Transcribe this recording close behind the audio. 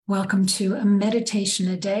Welcome to A Meditation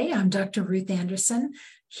a Day. I'm Dr. Ruth Anderson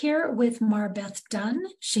here with MarBeth Dunn.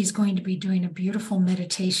 She's going to be doing a beautiful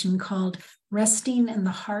meditation called Resting in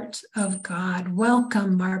the Heart of God.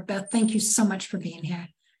 Welcome, MarBeth. Thank you so much for being here.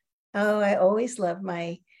 Oh, I always love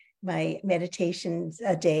my meditations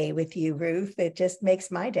a day with you, Ruth. It just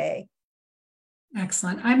makes my day.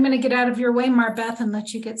 Excellent. I'm going to get out of your way, MarBeth, and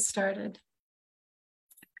let you get started.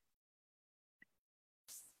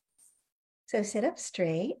 So sit up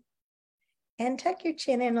straight and tuck your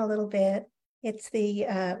chin in a little bit. It's the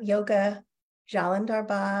yoga Jalandhar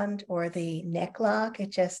Band or the neck lock.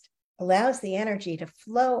 It just allows the energy to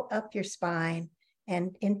flow up your spine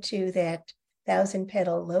and into that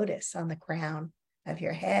 1,000-petal lotus on the crown of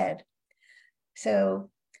your head. So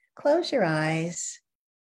close your eyes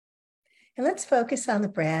and let's focus on the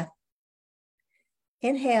breath.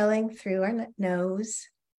 Inhaling through our nose.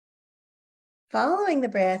 Following the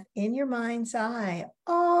breath in your mind's eye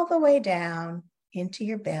all the way down into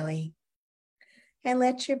your belly, and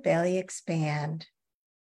let your belly expand.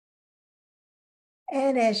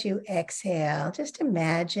 And as you exhale, just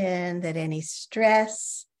imagine that any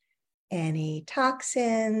stress, any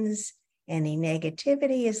toxins, any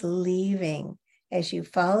negativity is leaving as you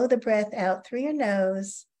follow the breath out through your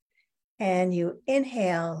nose and you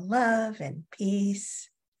inhale love and peace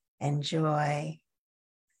and joy.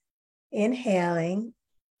 Inhaling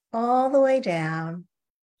all the way down,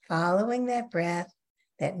 following that breath,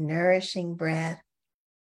 that nourishing breath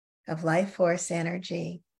of life force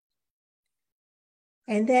energy.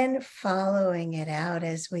 And then following it out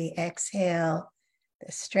as we exhale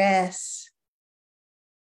the stress,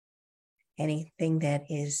 anything that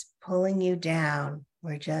is pulling you down,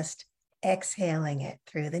 we're just exhaling it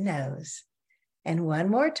through the nose. And one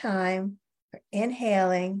more time, we're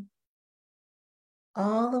inhaling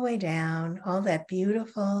all the way down, all that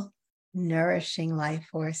beautiful, nourishing life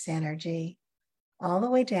force energy, all the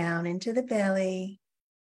way down into the belly.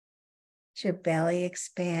 Let your belly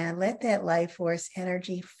expand. Let that life force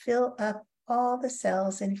energy fill up all the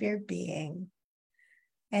cells of your being.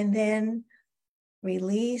 And then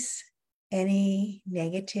release any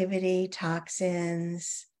negativity,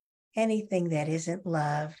 toxins, anything that isn't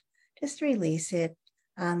love. Just release it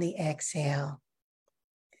on the exhale.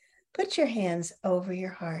 Put your hands over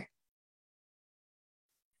your heart.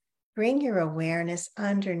 Bring your awareness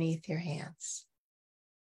underneath your hands.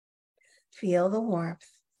 Feel the warmth.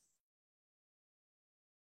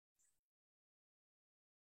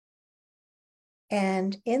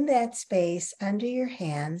 And in that space under your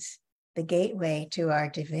hands, the gateway to our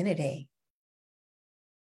divinity.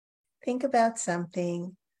 Think about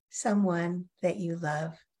something, someone that you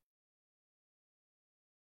love.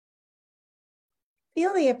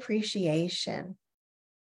 Feel the appreciation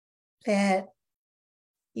that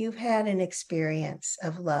you've had an experience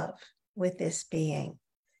of love with this being.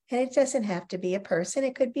 And it doesn't have to be a person.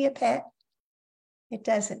 It could be a pet. It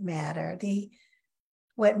doesn't matter.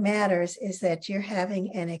 What matters is that you're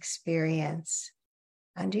having an experience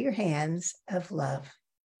under your hands of love,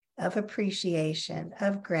 of appreciation,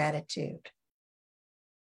 of gratitude.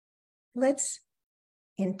 Let's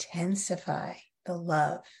intensify the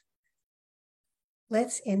love.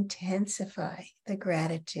 Let's intensify the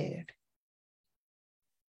gratitude.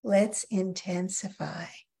 Let's intensify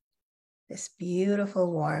this beautiful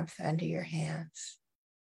warmth under your hands.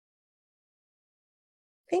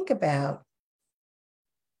 Think about,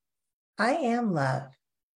 I am love.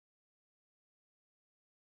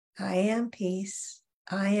 I am peace.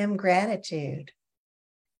 I am gratitude.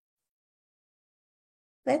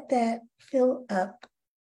 Let that fill up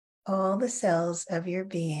all the cells of your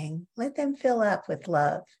being. Let them fill up with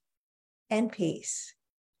love and peace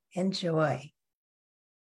and joy.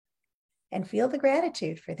 And feel the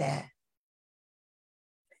gratitude for that.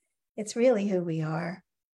 It's really who we are.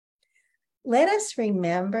 Let us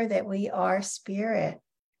remember that we are spirit.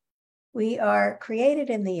 We are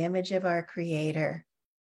created in the image of our Creator.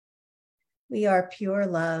 We are pure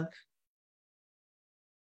love.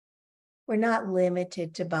 We're not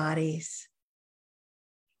limited to bodies.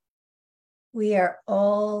 We are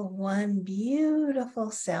all one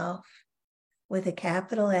beautiful self with a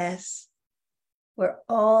capital S. We're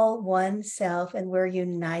all one self and we're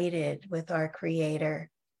united with our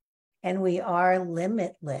Creator. And we are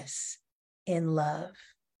limitless in love.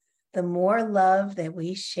 The more love that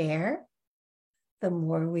we share, the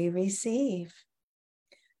more we receive.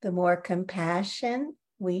 The more compassion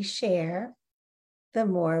we share, the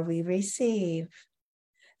more we receive.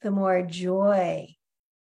 The more joy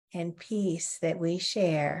and peace that we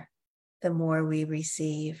share, the more we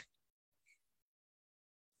receive.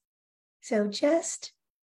 So just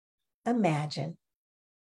imagine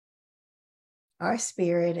Our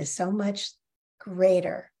spirit is so much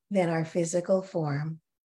greater than our physical form.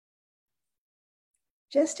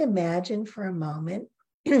 Just imagine for a moment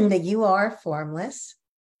that you are formless.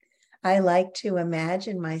 I like to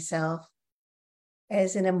imagine myself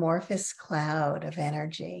as an amorphous cloud of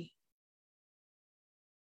energy,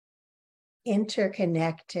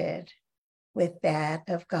 interconnected with that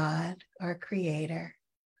of God, our Creator.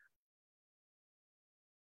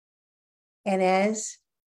 And as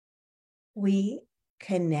we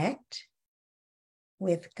connect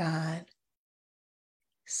with God,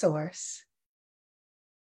 Source,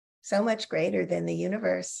 so much greater than the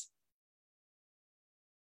universe,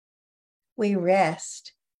 we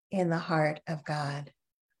rest in the heart of God.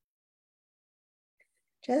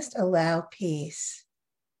 Just allow peace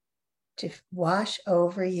to wash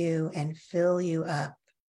over you and fill you up.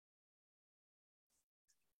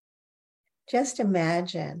 Just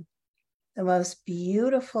imagine the most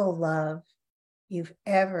beautiful love you've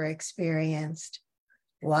ever experienced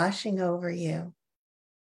washing over you.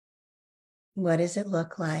 What does it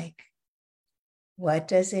look like? What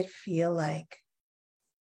does it feel like?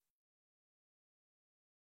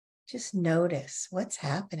 Just notice what's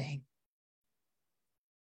happening.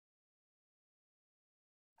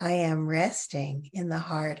 I am resting in the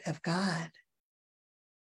heart of God.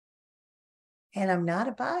 And I'm not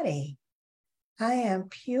a body. I am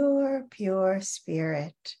pure, pure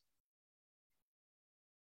spirit.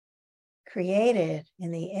 Created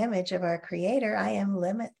in the image of our Creator, I am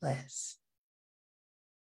limitless.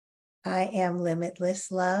 I am limitless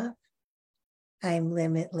love. I'm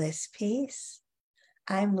limitless peace.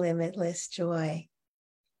 I'm limitless joy.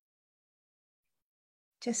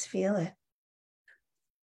 Just feel it.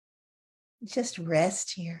 Just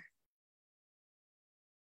rest here.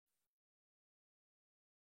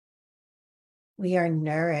 We are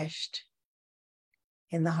nourished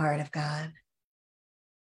in the heart of God.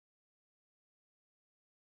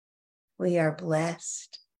 We are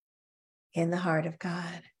blessed in the heart of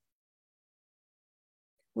God.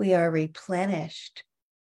 We are replenished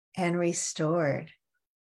and restored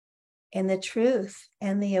in the truth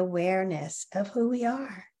and the awareness of who we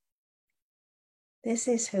are. This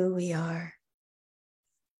is who we are.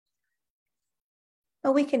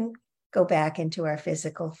 Well, we can go back into our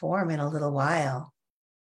physical form in a little while,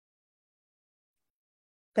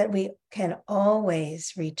 but we can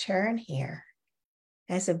always return here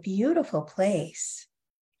as a beautiful place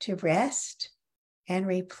to rest and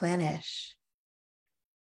replenish,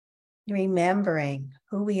 remembering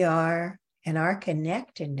who we are and our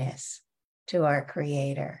connectedness to our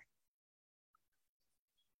Creator.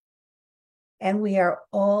 And we are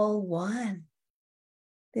all one.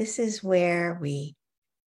 This is where we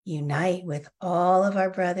unite with all of our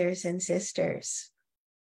brothers and sisters.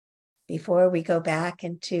 Before we go back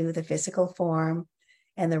into the physical form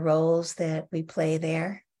and the roles that we play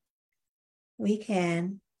there, we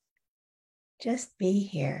can just be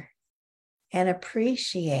here and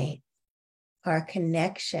appreciate our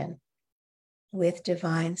connection with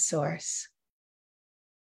Divine Source.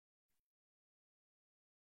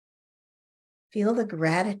 Feel the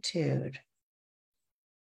gratitude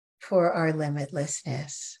for our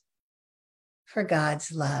limitlessness, for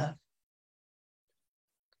God's love,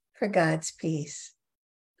 for God's peace,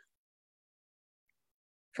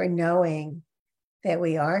 for knowing that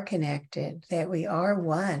we are connected, that we are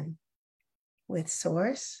one with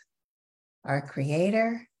Source, our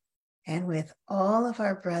Creator, and with all of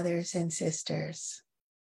our brothers and sisters.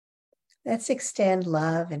 Let's extend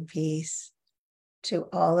love and peace to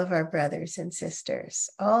all of our brothers and sisters,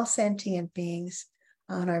 all sentient beings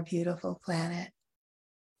on our beautiful planet.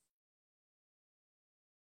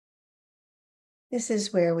 This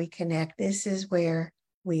is where we connect. This is where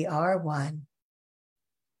we are one.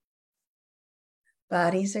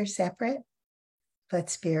 Bodies are separate, but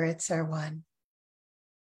spirits are one.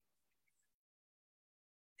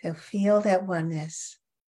 So feel that oneness.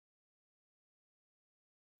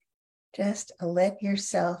 Just let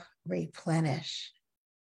yourself replenish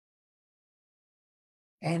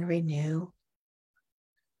and renew.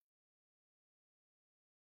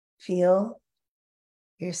 Feel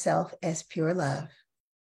yourself as pure love.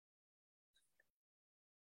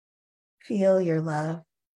 Feel your love.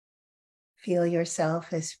 Feel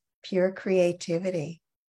yourself as pure creativity,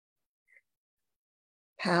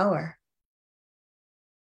 power,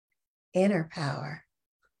 inner power,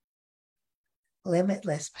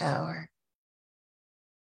 limitless power.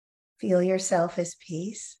 Feel yourself as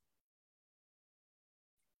peace,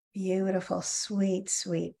 beautiful, sweet,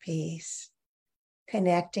 sweet peace,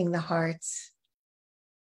 connecting the hearts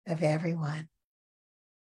of everyone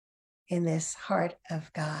in this heart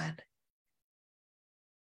of God.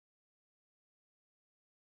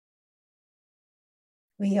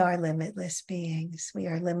 We are limitless beings. We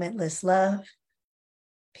are limitless love,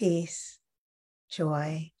 peace,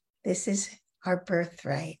 joy. This is our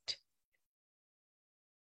birthright.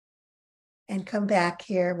 And come back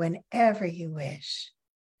here whenever you wish.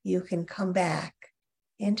 You can come back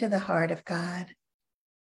into the heart of God.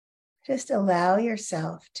 Just allow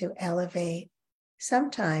yourself to elevate.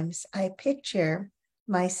 Sometimes I picture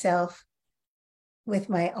myself with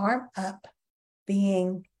my arm up,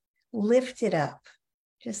 being lifted up,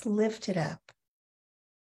 just lifted up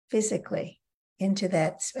physically into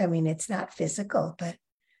that. I mean, it's not physical, but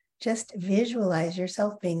just visualize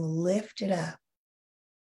yourself being lifted up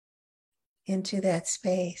into that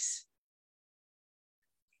space.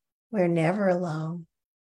 We're never alone.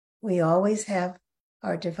 We always have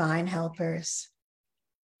our divine helpers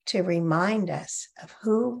to remind us of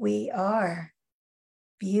who we are,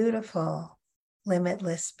 beautiful,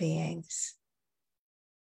 limitless beings.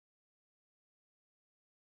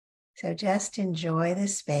 So just enjoy the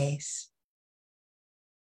space.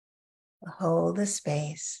 Hold the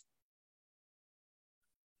space.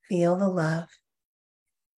 Feel the love.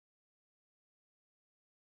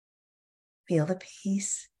 Feel the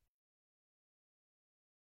peace.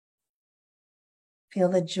 Feel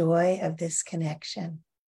the joy of this connection.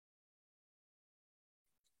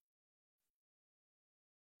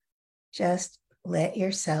 Just let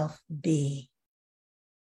yourself be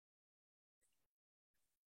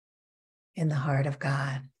in the heart of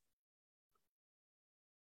God.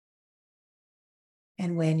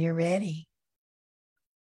 And when you're ready,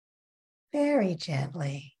 very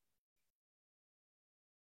gently,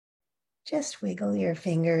 just wiggle your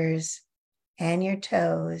fingers and your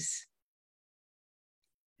toes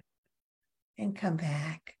and come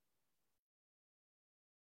back.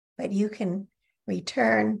 But you can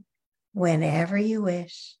return whenever you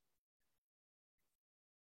wish.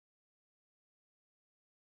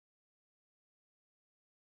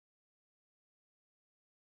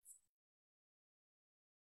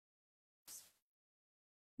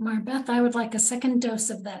 MarBeth, I would like a second dose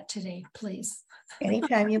of that today, please.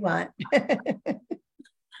 Anytime you want.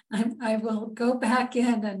 I will go back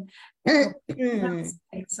in and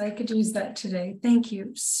so I could use that today. Thank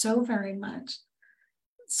you so very much.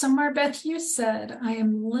 So MarBeth, you said, I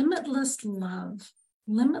am limitless love,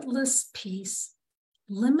 limitless peace,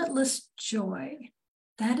 limitless joy.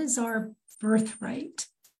 That is our birthright.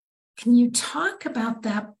 Can you talk about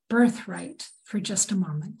that birthright for just a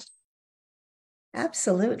moment?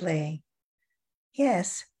 Absolutely.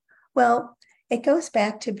 Yes. Well, it goes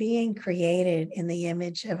back to being created in the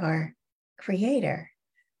image of our Creator.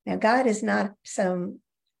 Now, God is not some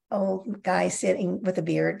old guy sitting with a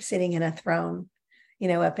beard, sitting in a throne,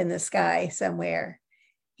 up in the sky somewhere.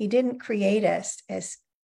 He didn't create us as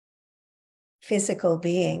physical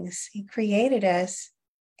beings. He created us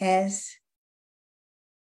as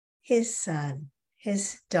his son,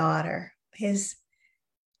 his daughter, his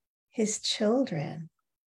children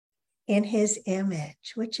in his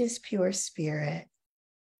image, which is pure spirit.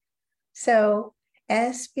 So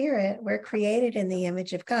as spirit, we're created in the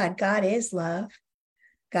image of God. God is love.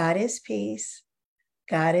 God is peace.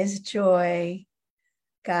 God is joy.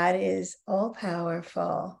 God is all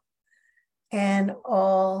powerful and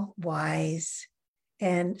all wise,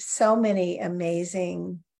 and so many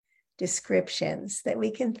amazing descriptions that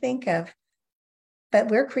we can think of. But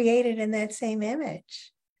we're created in that same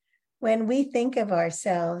image. When we think of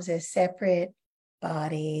ourselves as separate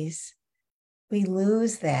bodies, we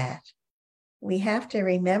lose that. We have to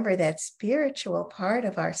remember that spiritual part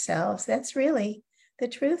of ourselves. That's really the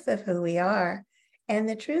truth of who we are. And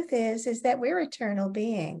the truth is that we're eternal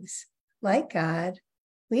beings, like God.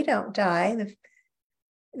 We don't die.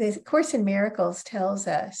 The Course in Miracles tells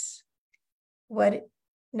us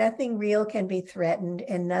nothing real can be threatened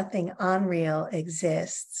and nothing unreal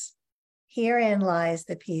exists. Herein lies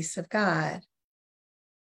the peace of God.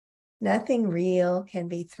 Nothing real can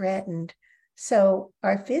be threatened. So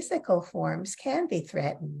our physical forms can be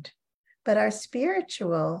threatened, but our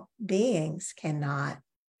spiritual beings cannot.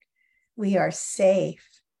 We are safe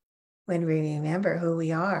when we remember who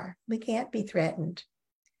we are. We can't be threatened.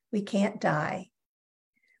 We can't die.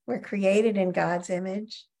 We're created in God's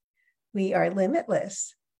image. We are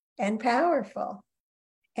limitless and powerful,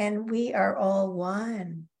 and we are all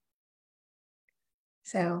one.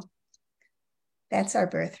 So that's our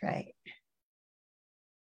birthright.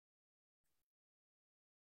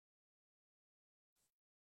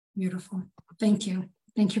 Beautiful. Thank you.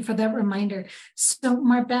 Thank you for that reminder. So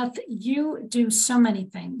MarBeth, you do so many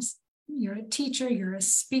things. you're a teacher, you're a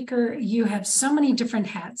speaker, you have so many different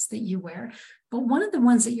hats that you wear. But one of the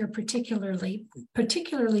ones that you're particularly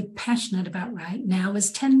passionate about right now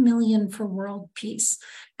is 10 million for world peace.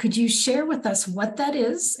 Could you share with us what that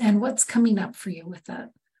is and what's coming up for you with that?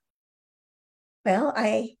 Well,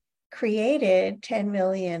 I created 10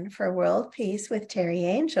 million for world peace with Terry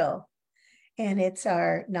Angel, and it's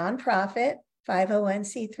our nonprofit,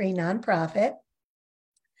 501c3 nonprofit,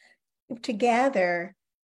 to gather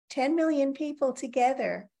 10 million people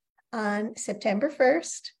together on September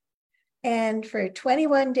 1st. And for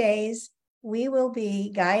 21 days, we will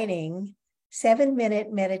be guiding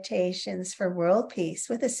 7-minute meditations for world peace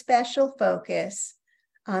with a special focus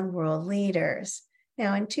on world leaders.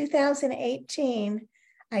 Now, in 2018,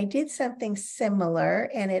 I did something similar,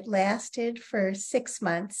 and it lasted for 6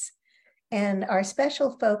 months. And our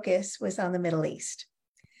special focus was on the Middle East.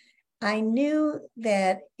 I knew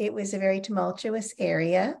that it was a very tumultuous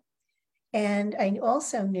area. And I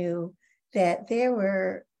also knew that there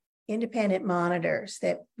were independent monitors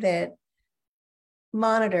that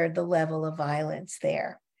monitored the level of violence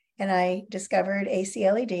there. And I discovered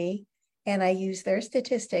ACLED, and I used their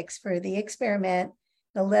statistics for the experiment.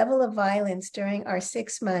 The level of violence during our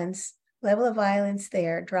 6 months, level of violence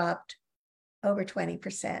there dropped over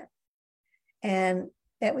 20%. And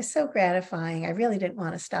that was so gratifying. I really didn't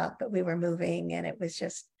want to stop, but we were moving, and I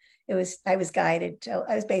was guided to,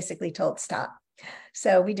 I was basically told stop.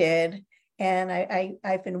 So we did. And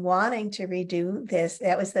I've been wanting to redo this.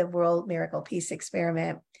 That was the World Miracle Peace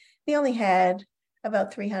Experiment. We only had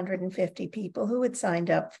about 350 people who had signed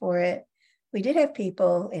up for it. We did have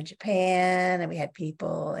people in Japan, and we had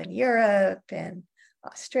people in Europe and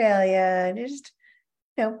Australia, and just,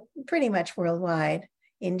 pretty much worldwide,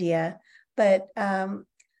 India. But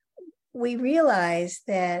we realized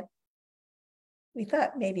that we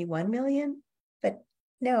thought maybe 1 million, but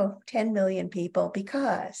no, 10 million people,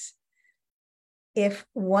 because if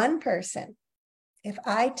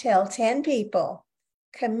I tell 10 people,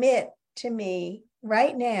 commit to me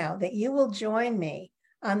right now that you will join me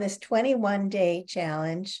on this 21-day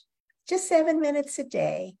challenge, just 7 minutes a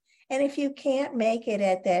day. And if you can't make it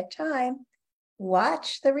at that time,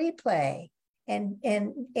 watch the replay and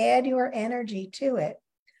add your energy to it.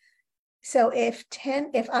 So if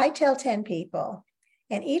I tell 10 people,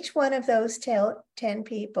 and each one of those 10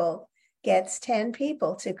 people gets 10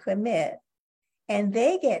 people to commit, and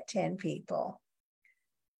they get 10 people,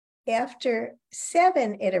 after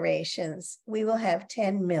 7 iterations, we will have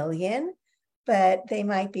 10 million, but they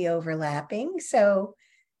might be overlapping. So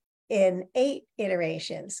in 8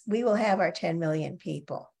 iterations, we will have our 10 million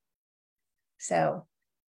people. So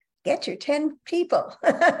get your 10 people.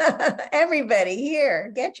 Everybody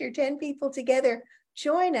here, get your 10 people together.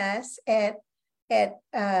 Join us at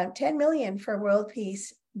 10 million for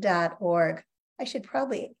worldpeace.org.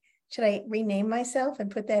 Should I rename myself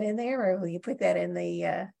and put that in there, or will you put that in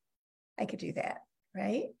the, I could do that,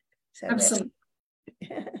 right? So Absolutely.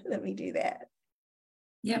 let me do that.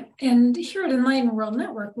 Yep. And here at Enlightened World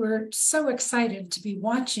Network, we're so excited to be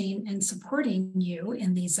watching and supporting you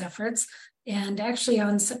in these efforts. And actually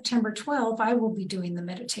on September 12th, I will be doing the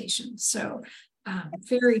meditation. So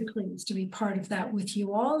very pleased to be part of that with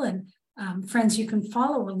you all. And friends, you can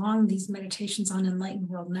follow along these meditations on Enlightened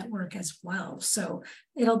World Network as well. So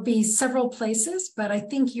it'll be several places, but I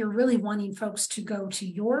think you're really wanting folks to go to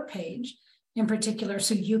your page in particular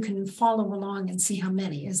so you can follow along and see how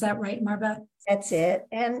many. Is that right, MarBeth? That's it.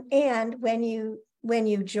 And when you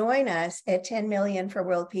join us at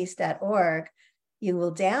 10millionforworldpeace.org, you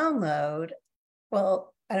will download,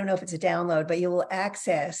 well, I don't know if it's a download, but you will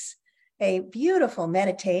access a beautiful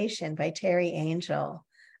meditation by Terry Angel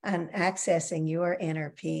on accessing your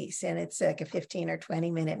inner peace. And it's like a 15 or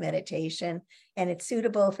 20-minute meditation, and it's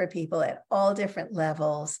suitable for people at all different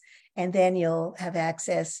levels. And then you'll have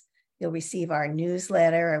access, you'll receive our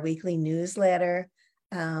newsletter, our weekly newsletter.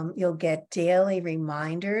 You'll get daily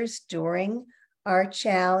reminders during our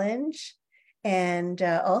challenge. And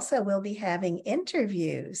also we'll be having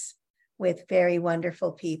interviews with very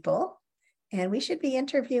wonderful people. And we should be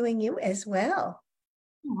interviewing you as well,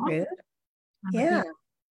 Ruth. Yeah.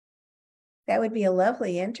 That would be a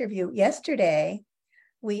lovely interview. Yesterday,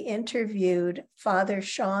 we interviewed Father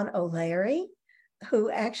Sean O'Leary,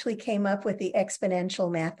 who actually came up with the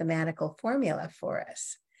exponential mathematical formula for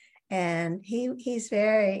us. And he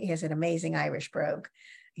has an amazing Irish brogue.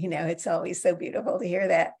 It's always so beautiful to hear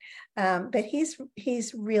that. But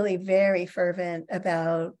he's really very fervent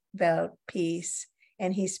about peace,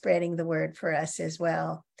 and he's spreading the word for us as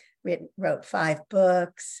well. Wrote 5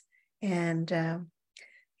 books, and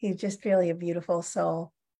he's just really a beautiful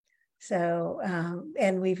soul. So,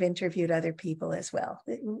 and we've interviewed other people as well.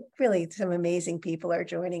 Really, some amazing people are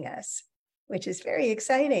joining us, which is very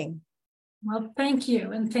exciting. Well, thank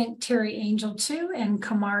you. And thank Terry Angel too, and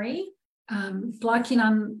Kamari, blocking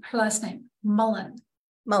on her last name, Mullen.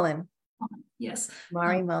 Yes.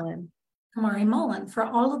 Mari Mullen. Kamari Mullen, for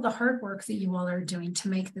all of the hard work that you all are doing to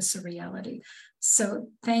make this a reality. So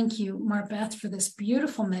thank you, MarBeth, for this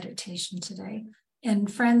beautiful meditation today.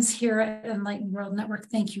 And friends here at Enlightened World Network,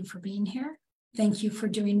 thank you for being here. Thank you for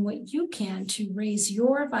doing what you can to raise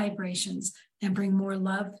your vibrations and bring more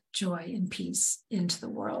love, joy, and peace into the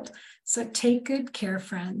world. So take good care,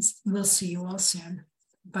 friends. We'll see you all soon.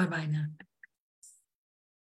 Bye-bye now.